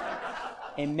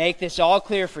and make this all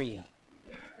clear for you.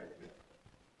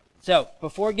 So,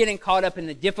 before getting caught up in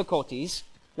the difficulties,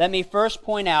 let me first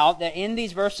point out that in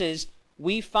these verses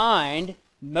we find,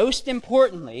 most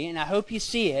importantly, and I hope you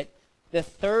see it, the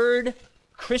third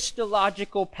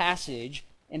Christological passage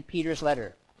in Peter's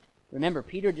letter. Remember,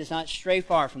 Peter does not stray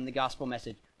far from the gospel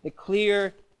message, the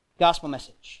clear gospel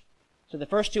message. So the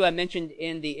first two I mentioned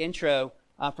in the intro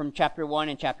from chapter 1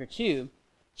 and chapter 2.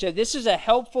 So this is a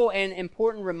helpful and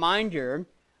important reminder,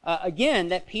 again,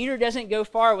 that Peter doesn't go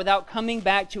far without coming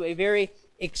back to a very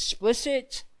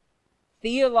explicit,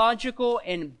 theological,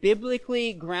 and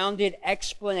biblically grounded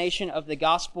explanation of the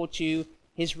gospel to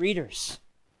his readers.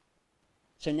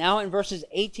 So now in verses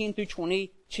 18 through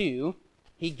 22,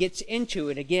 he gets into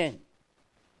it again.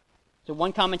 So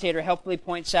one commentator helpfully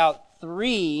points out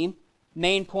 3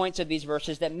 main points of these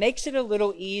verses that makes it a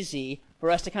little easy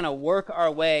for us to kind of work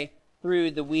our way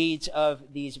through the weeds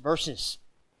of these verses.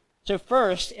 So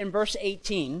first, in verse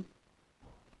 18,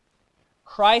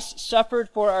 Christ suffered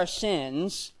for our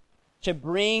sins to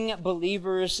bring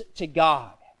believers to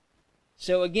God.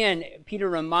 So again, Peter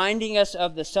reminding us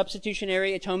of the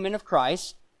substitutionary atonement of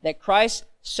Christ, that Christ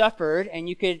suffered, and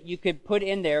you could put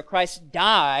in there, Christ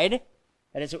died.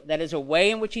 That is a way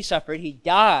in which he suffered. He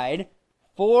died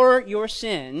for your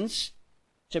sins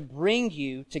to bring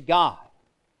you to God.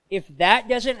 If that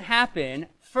doesn't happen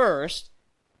first,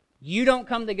 you don't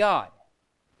come to God.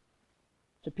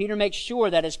 So Peter makes sure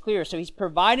that is clear. So he's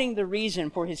providing the reason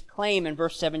for his claim in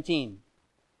verse 17,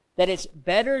 that it's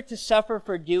better to suffer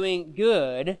for doing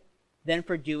good than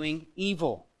for doing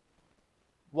evil.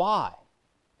 Why?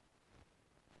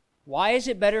 Why is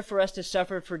it better for us to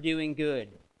suffer for doing good?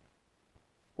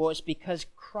 Well, it's because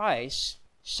Christ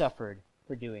suffered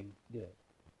for doing good.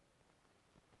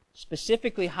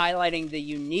 Specifically highlighting the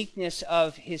uniqueness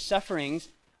of his sufferings,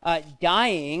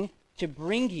 dying to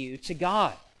bring you to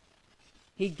God.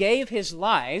 He gave his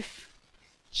life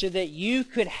so that you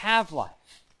could have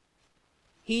life.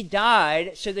 He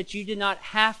died so that you did not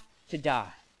have to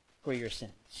die for your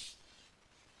sins.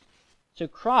 So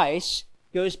Christ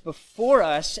goes before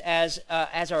us as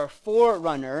our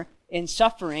forerunner in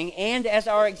suffering and as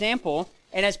our example.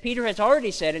 And as Peter has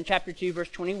already said in chapter 2, verse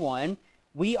 21,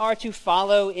 we are to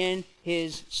follow in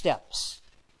his steps.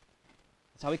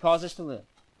 That's how he calls us to live.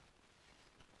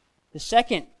 The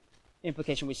second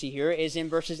implication we see here is in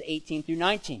verses 18 through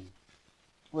 19,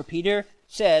 where Peter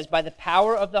says, by the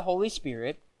power of the Holy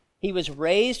Spirit, he was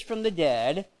raised from the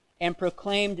dead and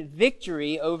proclaimed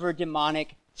victory over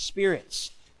demonic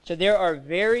spirits. So there are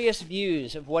various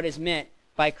views of what is meant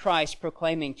by Christ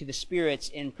proclaiming to the spirits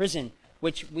in prison,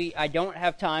 which I don't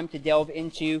have time to delve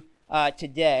into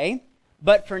today.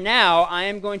 But for now, I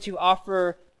am going to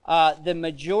offer the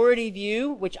majority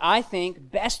view, which I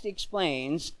think best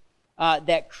explains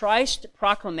that Christ's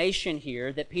proclamation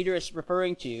here that Peter is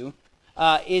referring to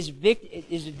is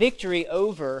victory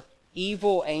over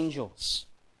evil angels.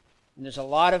 And there's a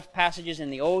lot of passages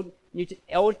in the Old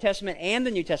Testament and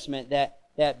the New Testament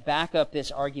that back up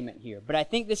this argument here. But I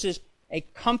think this is a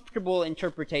comfortable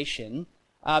interpretation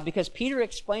because Peter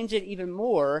explains it even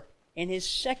more in his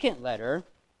second letter,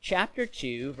 chapter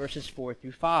 2, verses 4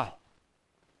 through 5.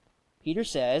 Peter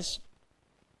says,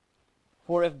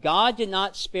 "For if God did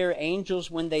not spare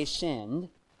angels when they sinned,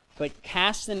 but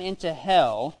cast them into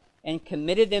hell and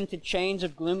committed them to chains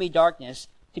of gloomy darkness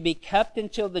to be kept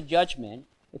until the judgment,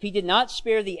 if he did not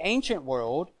spare the ancient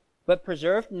world, but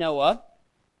preserved Noah,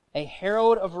 a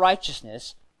herald of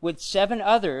righteousness, with 7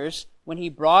 others when he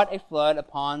brought a flood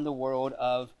upon the world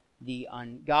of the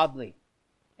ungodly."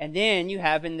 And then you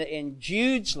have in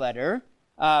Jude's letter,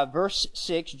 verse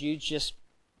 6, Jude's just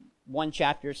one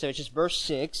chapter, so it's just verse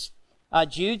 6.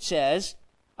 Jude says,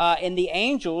 "And the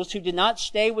angels who did not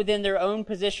stay within their own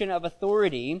position of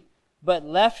authority, but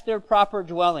left their proper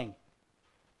dwelling,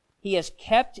 he has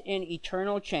kept in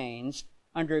eternal chains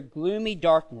under gloomy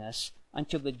darkness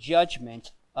until the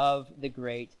judgment of the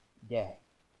great day."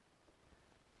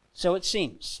 So it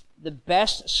seems the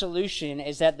best solution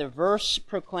is that the verse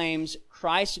proclaims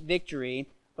Christ's victory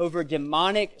over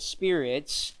demonic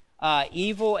spirits,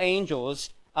 evil angels,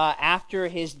 after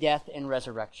his death and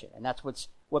resurrection. And that's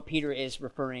what Peter is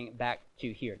referring back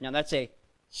to here. Now, that's a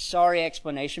sorry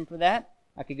explanation for that.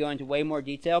 I could go into way more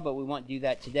detail, but we won't do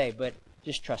that today. But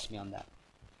just trust me on that.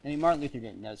 I mean, Martin Luther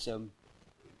didn't know, so.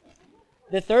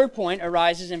 The third point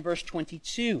arises in verse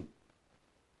 22.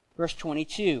 Verse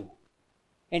 22.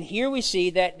 And here we see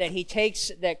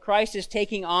that Christ is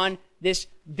taking on this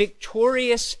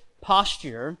victorious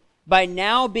posture by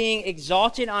now being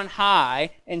exalted on high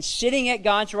and sitting at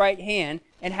God's right hand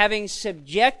and having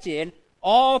subjected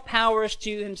all powers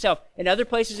to himself. In other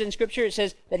places in Scripture, it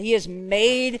says that he has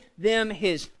made them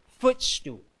his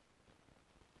footstool.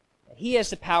 That he has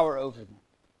the power over them.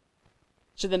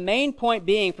 So the main point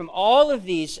being from all of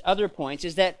these other points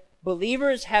is that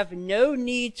believers have no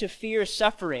need to fear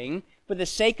suffering for the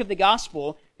sake of the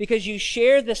gospel because you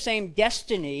share the same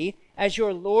destiny as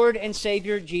your Lord and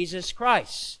Savior Jesus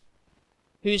Christ,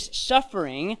 whose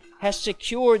suffering has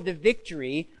secured the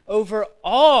victory over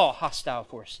all hostile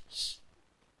forces.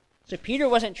 So Peter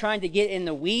wasn't trying to get in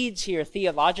the weeds here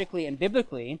theologically and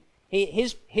biblically.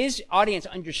 His audience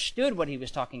understood what he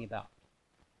was talking about.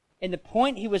 And the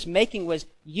point he was making was,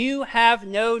 you have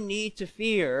no need to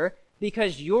fear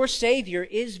because your Savior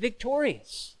is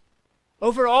victorious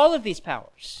over all of these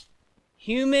powers,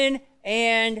 human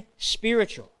and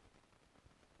spiritual.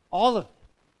 All of them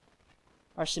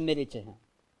are submitted to him.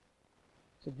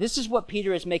 So this is what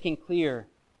Peter is making clear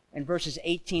in verses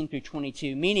 18 through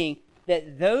 22, meaning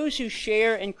that those who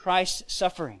share in Christ's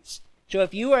sufferings. So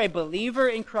if you are a believer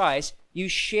in Christ, you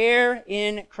share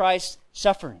in Christ's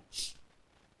sufferings.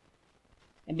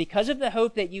 And because of the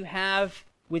hope that you have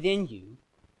within you,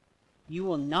 you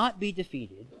will not be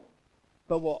defeated,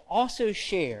 but will also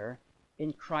share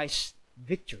in Christ's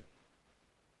victory.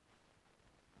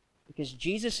 Because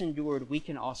Jesus endured, we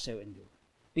can also endure.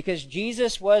 Because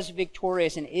Jesus was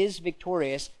victorious and is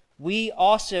victorious, we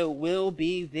also will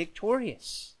be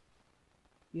victorious.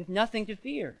 You have nothing to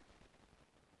fear.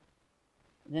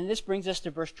 And then this brings us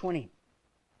to verse 20.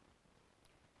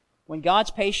 When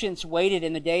God's patience waited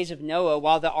in the days of Noah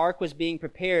while the ark was being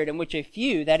prepared, in which a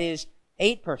few, that is,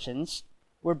 8 persons,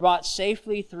 were brought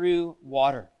safely through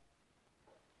water.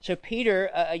 So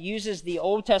Peter uses the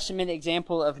Old Testament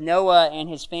example of Noah and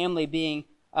his family being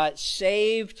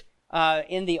saved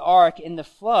in the ark, in the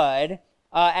flood,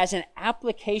 as an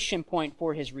application point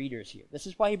for his readers here. This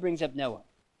is why he brings up Noah.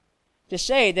 To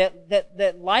say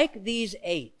that like these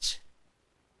 8,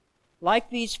 like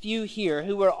these few here,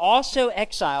 who were also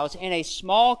exiles in a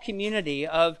small community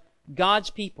of God's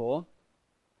people,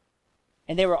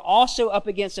 and they were also up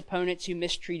against opponents who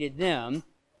mistreated them,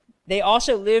 they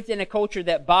also lived in a culture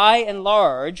that by and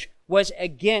large was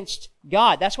against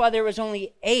God. That's why there was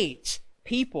only 8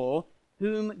 people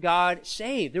whom God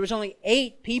saved. There was only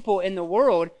 8 people in the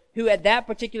world who at that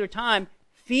particular time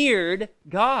feared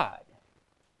God,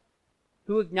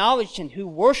 who acknowledged him, who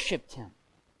worshiped him.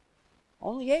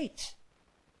 Only 8.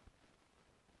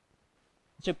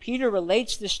 So Peter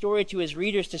relates this story to his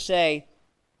readers to say,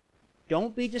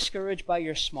 don't be discouraged by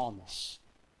your smallness.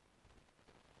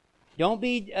 Don't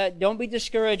be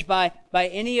discouraged by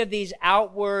any of these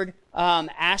outward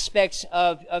aspects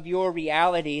of your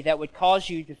reality that would cause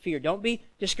you to fear. Don't be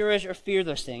discouraged or fear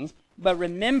those things. But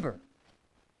remember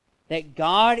that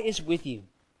God is with you.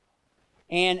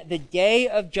 And the day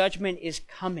of judgment is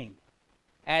coming,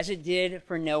 as it did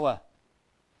for Noah,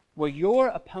 where your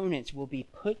opponents will be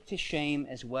put to shame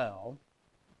as well,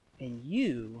 and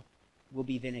you will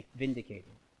be vindicated.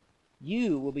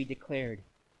 You will be declared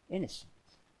innocent.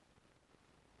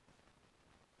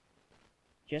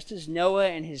 Just as Noah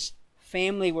and his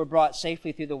family were brought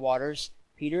safely through the waters,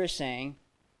 Peter is saying,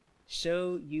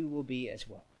 so you will be as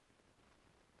well.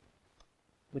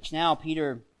 Which now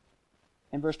Peter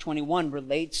in verse 21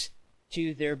 relates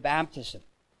to their baptism.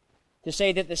 To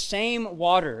say that the same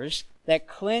waters that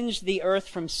cleansed the earth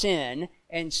from sin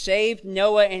and saved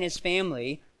Noah and his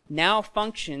family now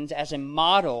functions as a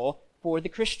model for the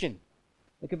Christian.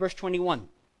 Look at verse 21.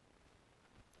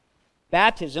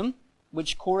 Baptism,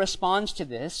 which corresponds to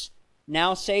this,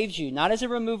 now saves you, not as a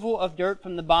removal of dirt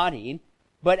from the body,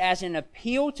 but as an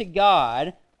appeal to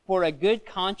God for a good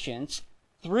conscience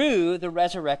through the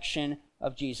resurrection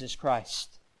of Jesus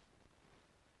Christ.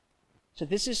 So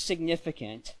this is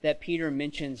significant that Peter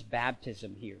mentions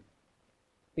baptism here.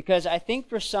 Because I think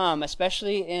for some,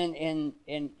 especially in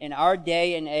our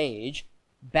day and age,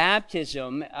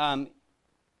 baptism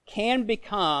can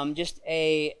become just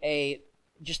an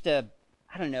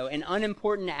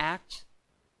unimportant act,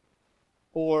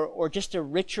 or just a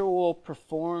ritual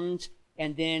performed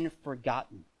and then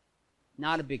forgotten.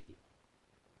 Not a big deal.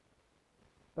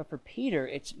 But for Peter,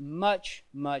 it's much,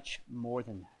 much more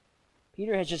than that.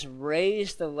 Peter has just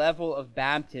raised the level of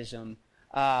baptism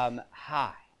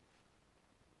high.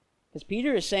 Because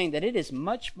Peter is saying that it is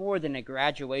much more than a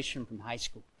graduation from high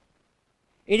school.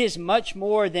 It is much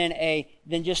more than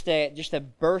just a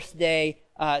birthday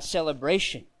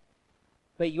celebration.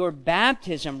 But your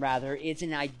baptism, rather, is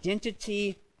an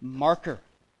identity marker.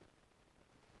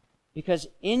 Because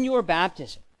in your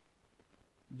baptism,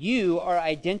 you are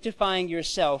identifying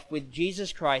yourself with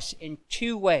Jesus Christ in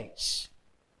two ways.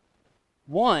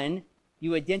 One,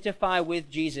 you identify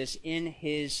with Jesus in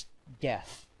his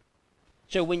death.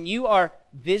 So when you are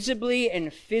visibly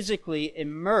and physically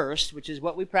immersed, which is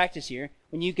what we practice here,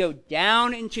 when you go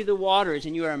down into the waters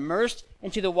and you are immersed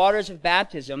into the waters of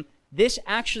baptism, this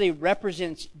actually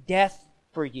represents death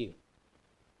for you.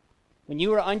 When you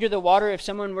were under the water, if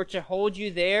someone were to hold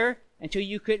you there until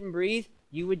you couldn't breathe,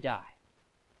 you would die.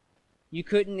 You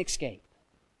couldn't escape.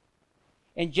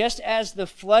 And just as the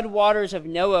flood waters of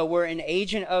Noah were an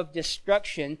agent of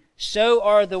destruction, so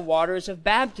are the waters of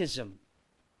baptism.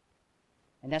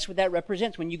 And that's what that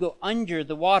represents when you go under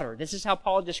the water. This is how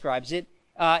Paul describes it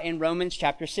in Romans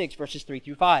chapter 6, verses 3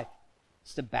 through 5.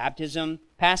 It's the baptism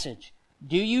passage.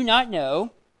 Do you not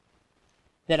know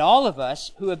that all of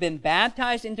us who have been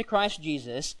baptized into Christ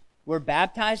Jesus were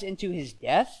baptized into his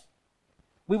death?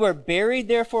 We were buried,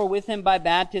 therefore, with him by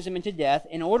baptism into death,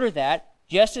 in order that,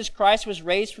 just as Christ was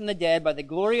raised from the dead by the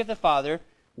glory of the Father,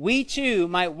 we too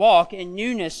might walk in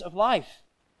newness of life.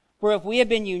 For if we have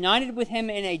been united with him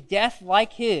in a death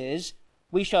like his,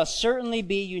 we shall certainly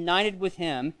be united with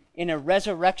him in a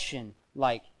resurrection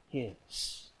like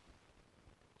his.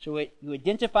 So you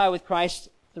identify with Christ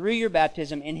through your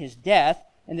baptism in his death,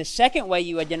 and the second way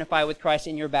you identify with Christ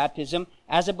in your baptism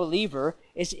as a believer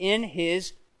is in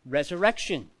his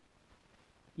resurrection.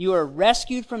 You are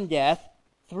rescued from death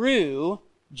through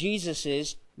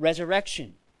Jesus'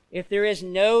 resurrection. If there is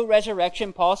no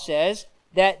resurrection, Paul says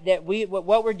that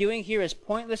what we're doing here is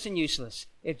pointless and useless.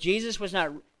 If Jesus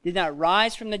did not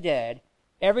rise from the dead,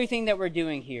 everything that we're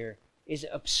doing here is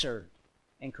absurd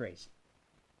and crazy.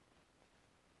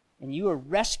 And you are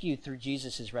rescued through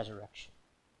Jesus' resurrection.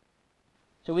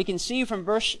 So we can see from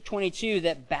verse 22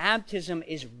 that baptism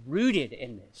is rooted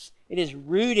in this. It is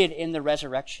rooted in the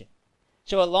resurrection.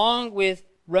 So along with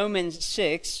Romans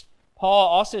 6, Paul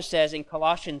also says in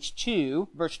Colossians 2,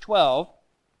 verse 12,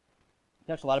 he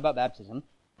talks a lot about baptism,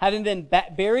 having been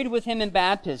buried with him in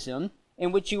baptism,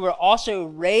 in which you were also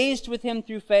raised with him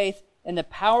through faith in the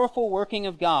powerful working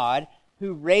of God,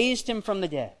 who raised him from the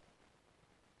dead.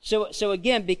 So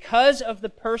again, because of the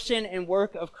person and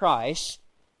work of Christ,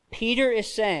 Peter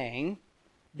is saying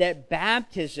that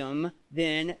baptism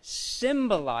then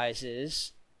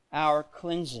symbolizes our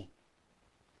cleansing.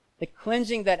 The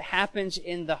cleansing that happens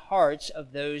in the hearts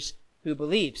of those who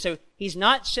believe. So he's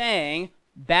not saying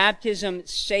baptism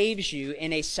saves you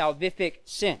in a salvific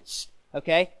sense.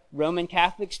 Okay? Roman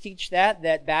Catholics teach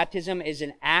that baptism is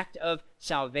an act of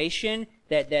salvation,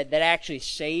 that actually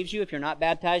saves you. If you're not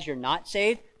baptized, you're not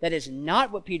saved. That is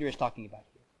not what Peter is talking about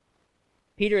here.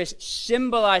 Peter is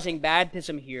symbolizing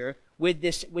baptism here with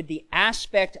the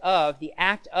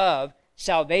act of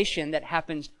salvation that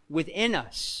happens within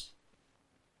us,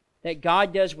 that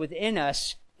God does within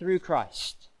us through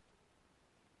Christ.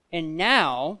 And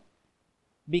now,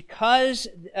 because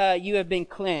you have been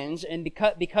cleansed and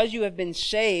because you have been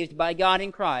saved by God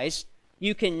in Christ,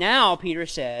 you can now, Peter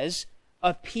says,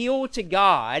 appeal to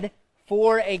God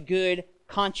for a good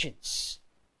conscience.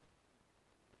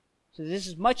 So this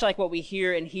is much like what we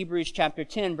hear in Hebrews chapter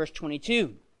 10, verse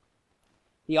 22.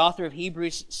 The author of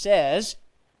Hebrews says,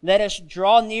 "Let us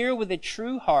draw near with a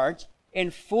true heart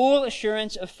in full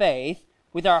assurance of faith,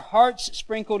 with our hearts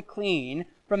sprinkled clean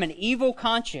from an evil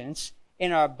conscience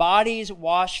and our bodies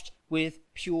washed with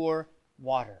pure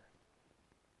water.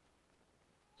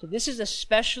 So this is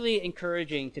especially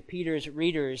encouraging to Peter's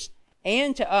readers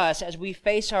and to us as we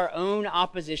face our own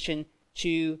opposition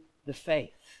to the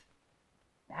faith.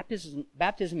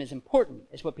 Baptism is important,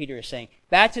 is what Peter is saying.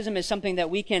 Baptism is something that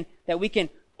we can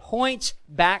point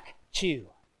back to.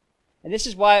 And this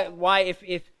is why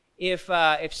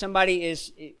if somebody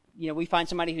is, we find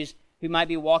somebody who might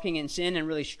be walking in sin and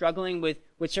really struggling with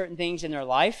certain things in their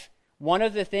life, one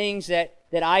of the things that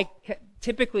I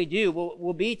typically do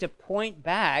will be to point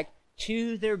back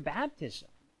to their baptism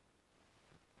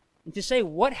and to say,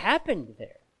 what happened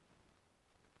there?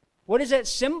 What does that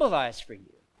symbolize for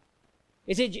you?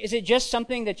 Is it just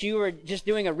something that you were just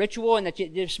doing a ritual and that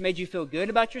it just made you feel good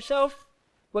about yourself?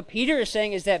 What Peter is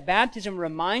saying is that baptism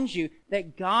reminds you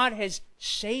that God has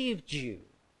saved you,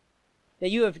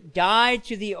 that you have died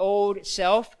to the old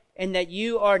self, and that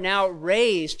you are now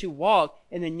raised to walk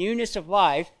in the newness of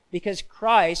life because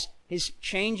Christ is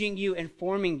changing you and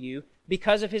forming you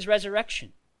because of his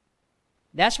resurrection.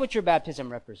 That's what your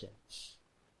baptism represents.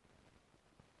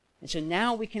 And so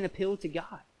now we can appeal to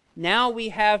God. Now we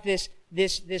have this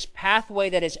pathway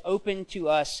that is open to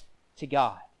us to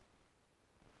God.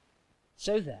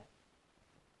 So that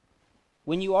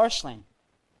when you are slandered,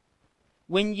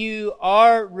 when you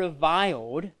are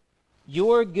reviled,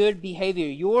 your good behavior,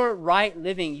 your right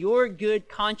living, your good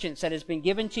conscience that has been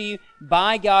given to you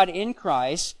by God in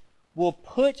Christ will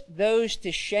put those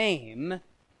to shame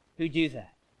who do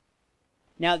that.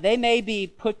 Now, they may be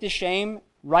put to shame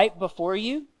right before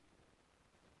you,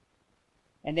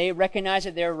 and they recognize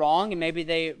that they're wrong, and maybe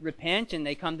they repent and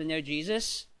they come to know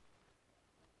Jesus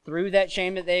through that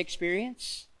shame that they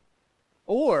experience.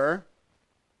 Or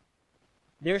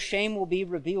their shame will be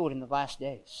revealed in the last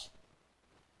days.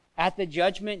 At the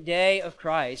judgment day of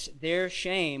Christ, their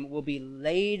shame will be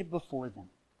laid before them.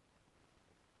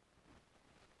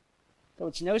 So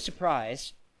it's no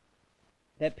surprise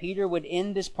that Peter would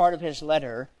end this part of his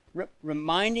letter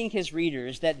reminding his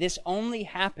readers that this only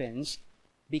happens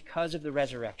because of the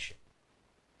resurrection.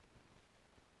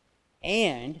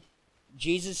 And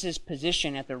Jesus'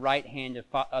 position at the right hand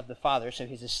of the Father, so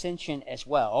his ascension as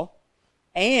well,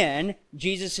 and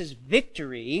Jesus'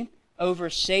 victory over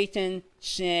Satan,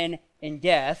 sin, and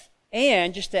death,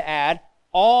 and, just to add,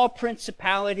 all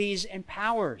principalities and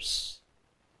powers.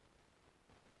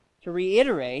 To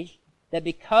reiterate that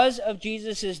because of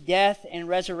Jesus' death and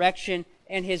resurrection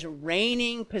and his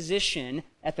reigning position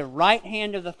at the right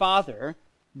hand of the Father,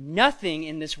 nothing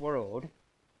in this world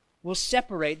will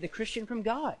separate the Christian from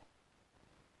God.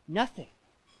 Nothing.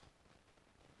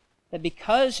 That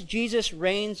because Jesus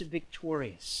reigns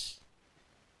victorious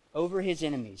over his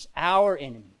enemies, our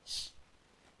enemies,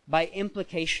 by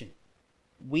implication,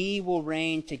 we will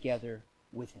reign together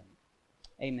with him.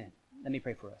 Amen. Let me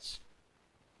pray for us.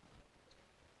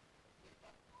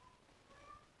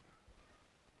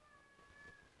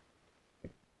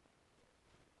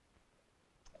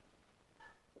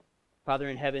 Father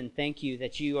in heaven, thank you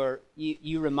that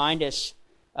you remind us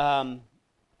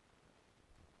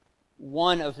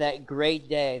one of that great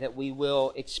day that we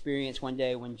will experience one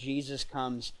day when Jesus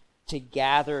comes to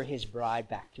gather his bride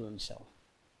back to himself.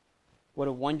 What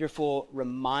a wonderful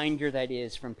reminder that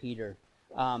is from Peter,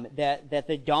 that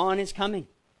the dawn is coming.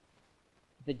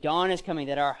 The dawn is coming,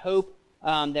 that our hope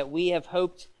that we have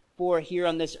hoped for here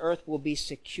on this earth will be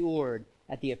secured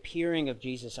at the appearing of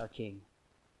Jesus our King.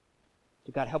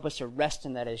 So God, help us to rest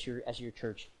in that as your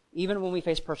church, even when we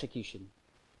face persecution,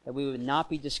 that we would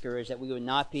not be discouraged, that we would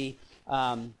not be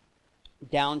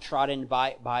downtrodden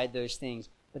by those things,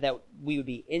 but that we would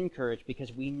be encouraged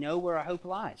because we know where our hope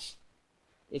lies.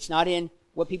 It's not in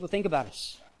what people think about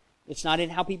us. It's not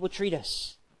in how people treat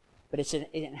us, but it's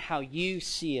in how you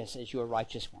see us as your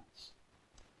righteous ones.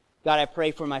 God, I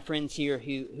pray for my friends here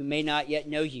who may not yet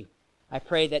know you. I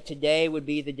pray that today would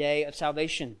be the day of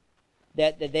salvation,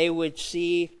 that they would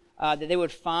see, that they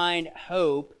would find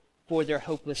hope for their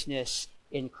hopelessness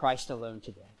in Christ alone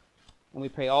today. And we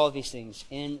pray all of these things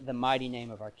in the mighty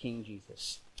name of our King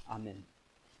Jesus. Amen.